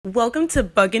Welcome to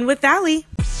Buggin' with Allie.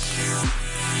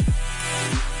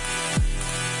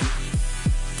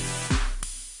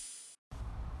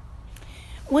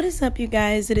 What is up, you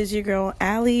guys? It is your girl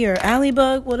Allie or Allie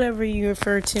Bug, whatever you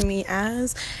refer to me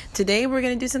as. Today we're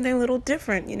going to do something a little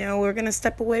different. We're going to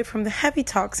step away from the heavy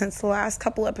talk since the last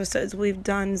couple episodes we've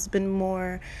done has been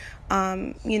more,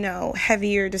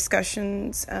 heavier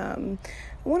discussions. I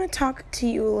want to talk to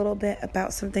you a little bit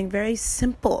about something very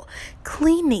simple,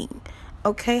 cleaning.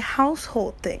 Okay,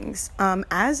 household things.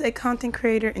 As a content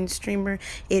creator and streamer,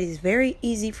 it is very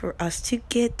easy for us to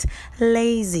get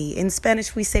lazy. In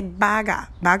Spanish, we say vaga.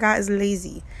 Vaga is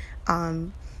lazy.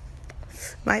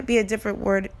 Might be a different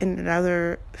word in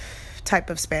another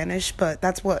type of Spanish, but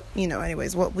that's what,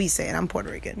 what we say, and I'm Puerto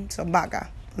Rican. So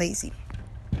vaga, lazy.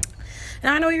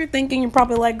 And I know you're thinking, you're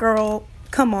probably like, girl,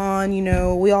 come on,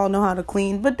 we all know how to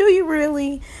clean, but do you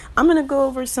really? I'm going to go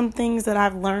over some things that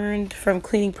I've learned from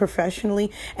cleaning professionally.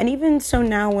 And even so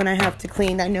now when I have to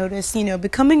clean, I notice,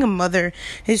 becoming a mother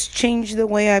has changed the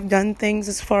way I've done things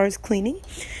as far as cleaning.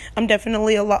 I'm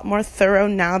definitely a lot more thorough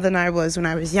now than I was when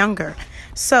I was younger.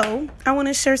 So I want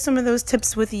to share some of those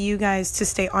tips with you guys to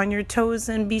stay on your toes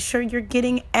and be sure you're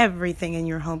getting everything in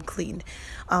your home cleaned.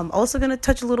 Also going to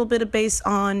touch a little bit of base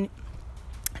on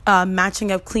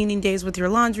matching up cleaning days with your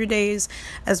laundry days,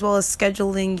 as well as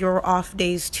scheduling your off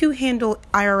days to handle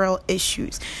IRL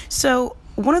issues. So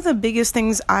one of the biggest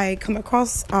things I come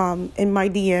across in my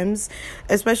DMs,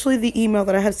 especially the email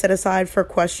that I have set aside for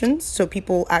questions, so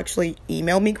people actually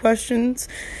email me questions,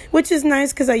 which is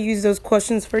nice because I use those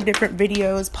questions for different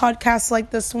videos, podcasts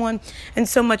like this one, and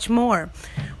so much more.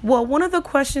 Well, one of the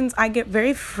questions I get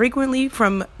very frequently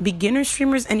from beginner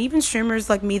streamers and even streamers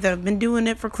like me that have been doing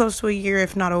it for close to a year,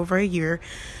 if not over a year,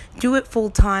 do it full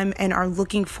time and are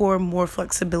looking for more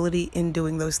flexibility in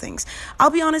doing those things.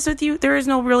 I'll be honest with you, there is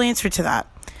no real answer to that.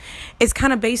 It's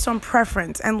kind of based on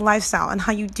preference and lifestyle and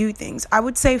how you do things. I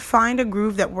would say find a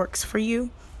groove that works for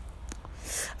you.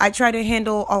 I try to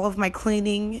handle all of my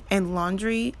cleaning and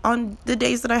laundry on the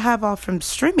days that I have off from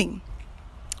streaming.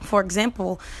 For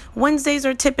example, Wednesdays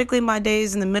are typically my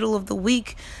days in the middle of the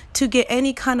week to get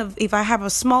any kind of, if I have a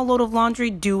small load of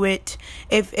laundry, do it.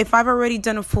 If I've already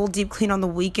done a full deep clean on the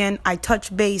weekend, I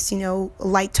touch base,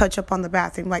 light touch up on the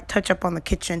bathroom, light touch up on the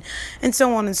kitchen, and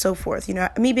so on and so forth.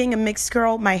 Me being a mixed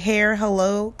girl, my hair,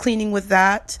 cleaning with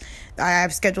that. I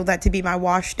have scheduled that to be my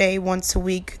wash day once a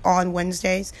week on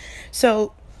Wednesdays.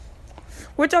 So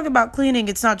we're talking about cleaning.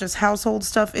 It's not just household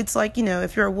stuff. It's like,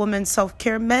 if you're a woman,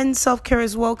 self-care, men's self-care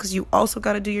as well, because you also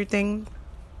got to do your thing.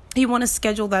 You want to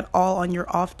schedule that all on your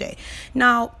off day.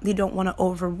 Now, you don't want to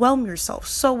overwhelm yourself.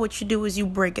 So what you do is you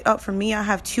break it up. For me, I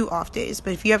have 2 off days,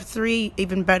 but if you have 3,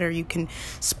 even better, you can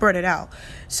spread it out.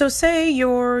 So say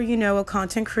you're, a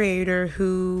content creator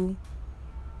who,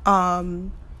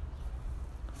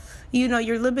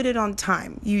 you're limited on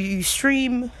time. You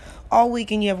stream all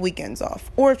week and you have weekends off.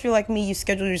 Or if you're like me, you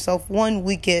schedule yourself one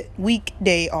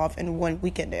weekday off and one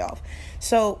weekend day off.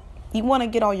 So you want to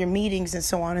get all your meetings and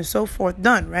so on and so forth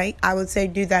done, right? I would say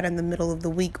do that in the middle of the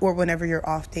week or whenever your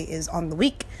off day is on the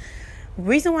week.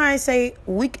 Reason why I say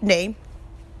weekday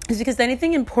is because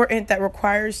anything important that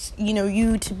requires,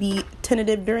 you to be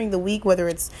tentative during the week, whether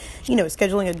it's,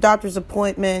 scheduling a doctor's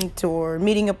appointment or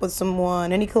meeting up with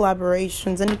someone, any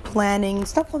collaborations, any planning,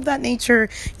 stuff of that nature,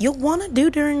 you'll want to do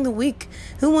during the week.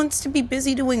 Who wants to be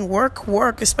busy doing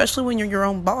work, especially when you're your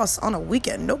own boss on a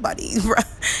weekend? Nobody.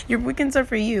 Your weekends are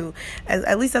for you.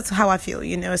 At least that's how I feel,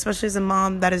 especially as a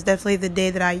mom. That is definitely the day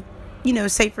that I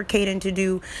save for Kaden to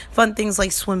do fun things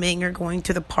like swimming or going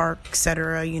to the park,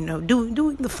 etc.,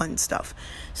 doing the fun stuff.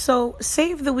 So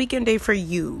save the weekend day for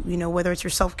you, whether it's your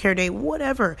self-care day,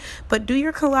 whatever. But do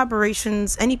your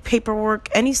collaborations, any paperwork,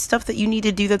 any stuff that you need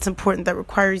to do that's important that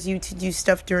requires you to do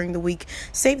stuff during the week.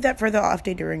 Save that for the off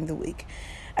day during the week.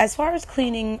 As far as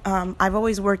cleaning, I've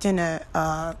always worked in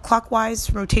a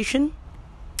clockwise rotation.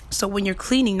 So when you're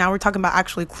cleaning, now we're talking about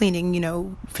actually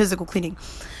cleaning, physical cleaning.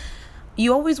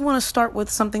 You always want to start with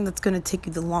something that's going to take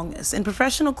you the longest. In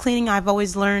professional cleaning, I've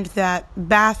always learned that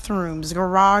bathrooms,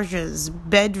 garages,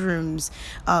 bedrooms,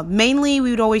 mainly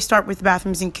we would always start with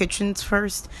bathrooms and kitchens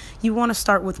first. You want to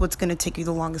start with what's going to take you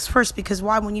the longest first, because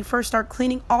why? When you first start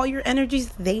cleaning, all your energy's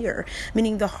there,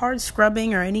 meaning the hard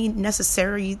scrubbing or any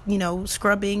necessary,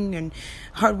 scrubbing and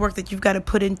hard work that you've got to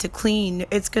put in to clean,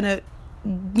 it's going to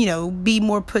be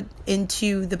more put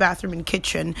into the bathroom and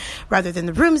kitchen rather than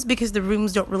the rooms, because the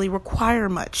rooms don't really require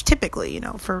much typically,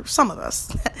 for some of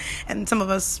us and some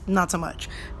of us not so much.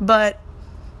 But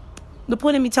the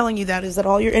point of me telling you that is that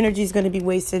all your energy is going to be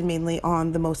wasted mainly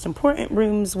on the most important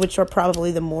rooms, which are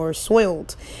probably the more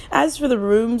soiled. As for the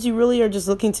rooms, you really are just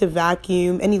looking to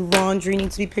vacuum. Any laundry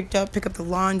needs to be pick up the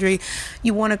laundry.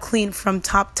 You want to clean from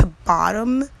top to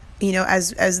bottom,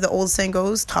 as the old saying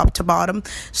goes, top to bottom.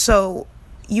 So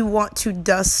you want to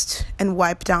dust and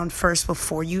wipe down first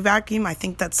before you vacuum. I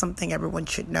think that's something everyone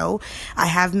should know. I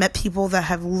have met people that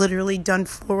have literally done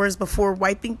floors before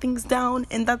wiping things down,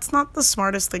 and that's not the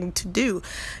smartest thing to do.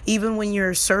 Even when you're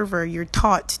a server, you're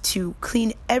taught to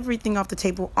clean everything off the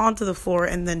table onto the floor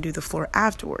and then do the floor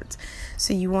afterwards.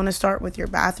 So you want to start with your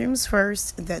bathrooms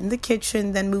first, then the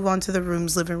kitchen, then move on to the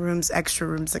rooms, living rooms, extra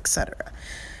rooms, etc.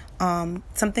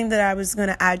 Something that I was going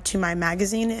to add to my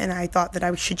magazine and I thought that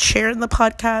I should share in the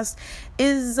podcast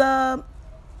is a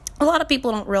lot of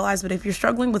people don't realize, but if you're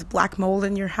struggling with black mold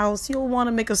in your house, you'll want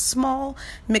to make a small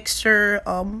mixture.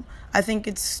 I think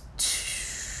it's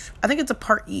a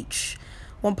part each.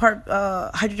 1 part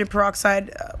hydrogen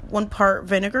peroxide, 1 part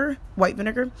vinegar, white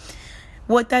vinegar.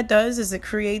 What that does is it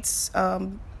creates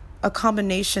a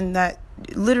combination that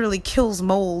literally kills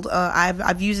mold.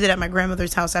 I've used it at my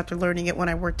grandmother's house after learning it when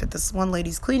I worked at this one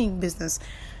lady's cleaning business.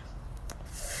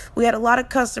 We had a lot of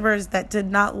customers that did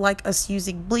not like us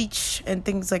using bleach and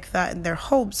things like that in their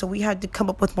home, so we had to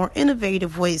come up with more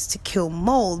innovative ways to kill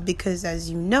mold, because as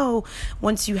you know,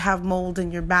 once you have mold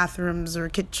in your bathrooms or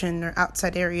kitchen or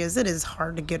outside areas, it is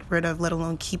hard to get rid of, let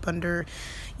alone keep under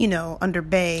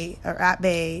bay or at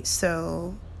bay.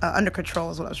 So under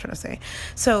control is what I was trying to say.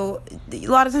 So a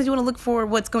lot of times you want to look for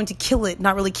what's going to kill it,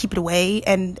 not really keep it away,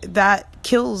 and that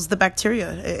kills the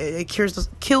bacteria. It kills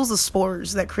the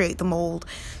spores that create the mold.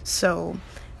 So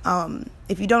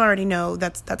if you don't already know,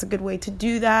 that's a good way to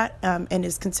do that, and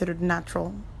is considered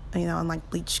natural, unlike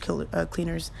bleach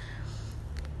cleaners.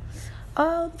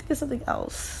 Think of something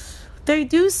else. They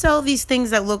do sell these things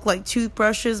that look like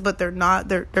toothbrushes, but they're not.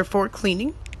 They're for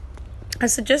cleaning. I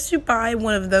suggest you buy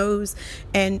one of those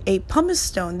and a pumice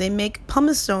stone. They make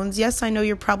pumice stones. Yes, I know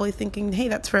you're probably thinking, hey,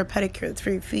 that's for a pedicure, that's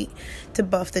for your feet to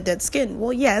buff the dead skin.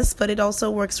 Well, yes, but it also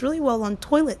works really well on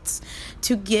toilets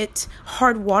to get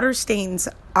hard water stains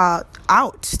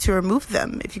out, to remove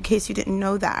them, in case you didn't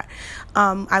know that.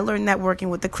 I learned that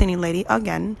working with the cleaning lady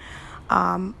again.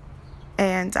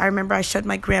 And I remember I showed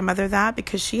my grandmother that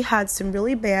because she had some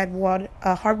really bad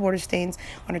hard water stains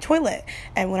on her toilet.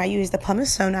 And when I used the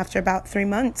pumice stone, after about 3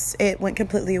 months, it went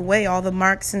completely away, all the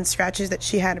marks and scratches that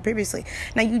she had previously.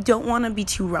 Now, you don't want to be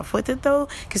too rough with it, though,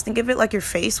 because think of it like your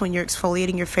face when you're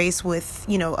exfoliating your face with,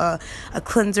 a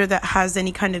cleanser that has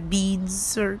any kind of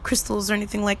beads or crystals or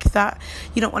anything like that.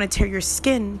 You don't want to tear your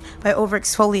skin by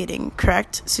over-exfoliating,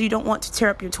 correct? So you don't want to tear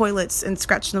up your toilets and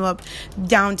scratch them up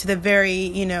down to the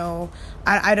very,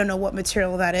 I don't know what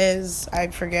material that is. I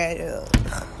forget.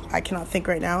 I cannot think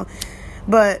right now.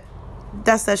 But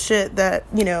that's that shit that,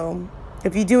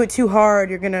 if you do it too hard,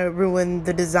 you're going to ruin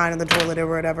the design of the toilet or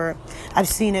whatever. I've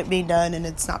seen it be done and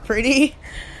it's not pretty.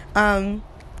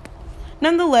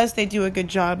 Nonetheless, they do a good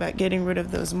job at getting rid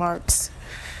of those marks.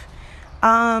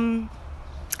 Another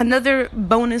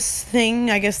bonus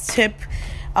thing, I guess, tip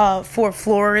for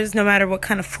floors, no matter what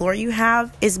kind of floor you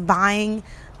have, is buying.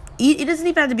 It doesn't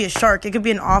even have to be a Shark. It could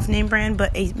be an off-name brand,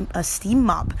 but a steam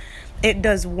mop. It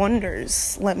does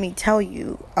wonders, let me tell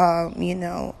you.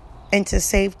 And to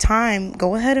save time,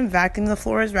 go ahead and vacuum the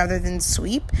floors rather than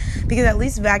sweep, because at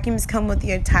least vacuums come with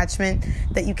the attachment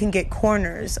that you can get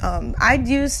corners. I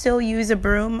do still use a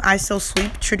broom. I still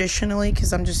sweep traditionally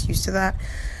because I'm just used to that.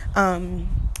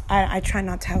 I try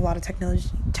not to have a lot of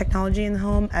technology in the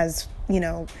home, as,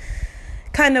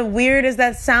 kind of weird as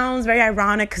that sounds, very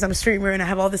ironic because I'm a streamer and I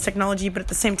have all this technology, but at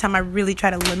the same time I really try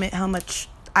to limit how much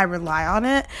I rely on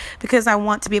it because I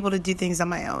want to be able to do things on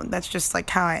my own. That's just like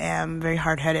how I am, very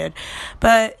hard-headed.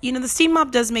 But the steam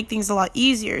mop does make things a lot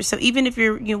easier. So even if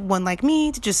you're one like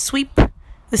me to just sweep,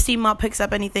 the steam mop picks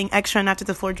up anything extra, and after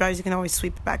the floor dries you can always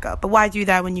sweep it back up. But why do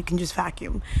that when you can just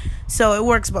vacuum? So it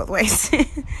works both ways.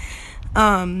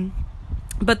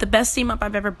 But the best steam mop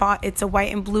I've ever bought, it's a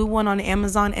white and blue one on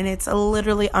Amazon, and it's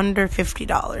literally under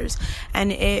 $50.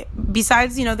 And it,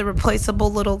 besides, the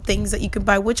replaceable little things that you could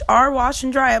buy, which are wash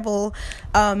and dryable,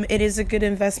 it is a good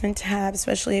investment to have,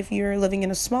 especially if you're living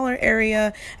in a smaller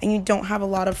area and you don't have a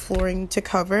lot of flooring to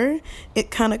cover.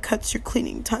 It kind of cuts your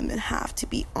cleaning time in half, to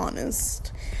be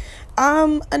honest.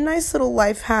 A nice little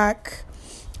life hack.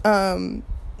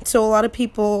 So a lot of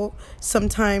people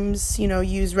sometimes,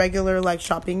 use regular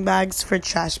shopping bags for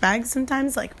trash bags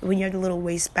sometimes, like when you have the little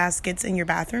waste baskets in your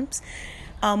bathrooms.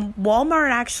 Walmart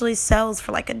actually sells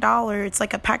for $1. It's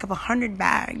like a pack of 100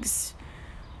 bags.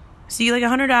 So you like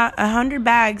 100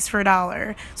 bags for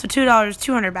 $1. So $2,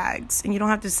 200 bags, and you don't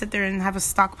have to sit there and have a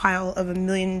stockpile of a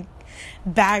million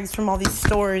bags from all these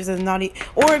stores and not eat.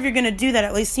 Or if you're gonna do that,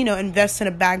 at least invest in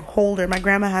a bag holder. My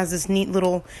grandma has this neat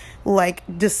little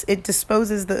it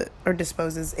dispenses the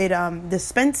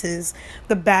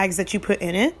bags that you put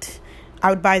in it. I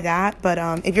would buy that, but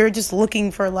if you're just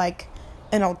looking for like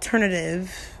an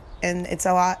alternative, and it's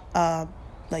a lot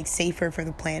safer for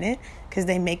the planet, because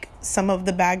they make some of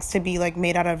the bags to be like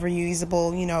made out of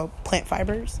reusable plant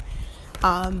fibers.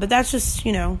 But that's just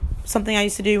something I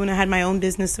used to do when I had my own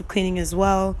business of cleaning as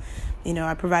well.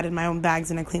 I provided my own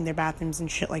bags and I cleaned their bathrooms and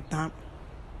shit like that.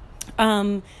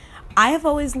 I have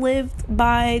always lived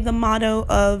by the motto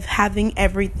of having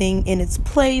everything in its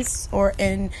place, or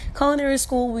in culinary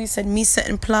school we said mise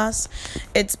en place.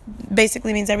 It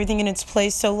basically means everything in its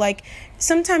place. So like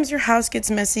sometimes your house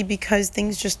gets messy because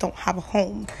things just don't have a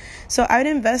home. So I would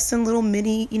invest in little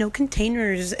mini,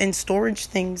 containers and storage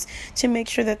things to make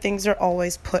sure that things are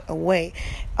always put away.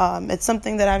 It's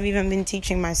something that I've even been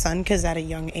teaching my son, because at a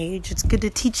young age, it's good to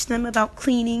teach them about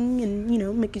cleaning and,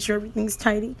 making sure everything's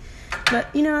tidy. But,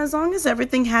 as long as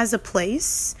everything has a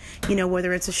place,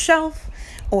 whether it's a shelf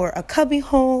or a cubby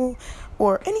hole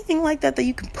or anything like that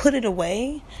you can put it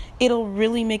away, it'll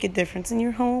really make a difference in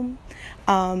your home.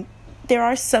 There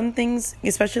are some things,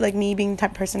 especially like me being the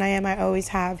type of person I am, I always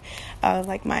have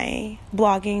like my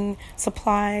blogging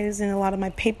supplies and a lot of my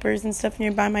papers and stuff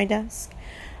nearby my desk.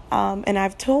 And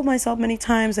I've told myself many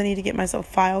times I need to get myself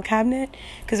a file cabinet,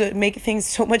 because it would make things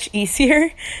so much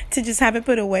easier to just have it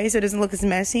put away so it doesn't look as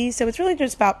messy. So it's really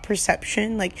just about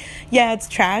perception. Like, yeah, it's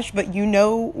trash, but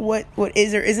what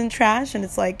is or isn't trash. And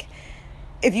it's like,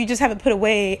 if you just have it put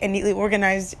away and neatly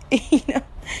organized, it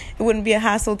wouldn't be a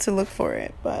hassle to look for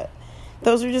it. But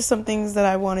those are just some things that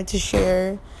I wanted to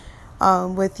share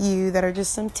with you, that are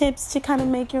just some tips to kind of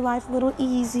make your life a little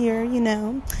easier,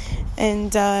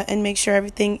 and make sure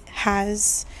everything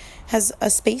has a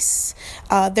space.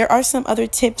 There are some other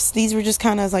tips. These were just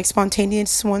kind of like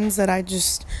spontaneous ones that I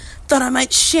just thought I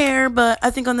might share, but I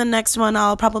think on the next one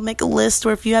I'll probably make a list,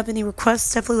 or if you have any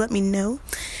requests, definitely let me know,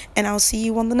 and I'll see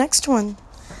you on the next one.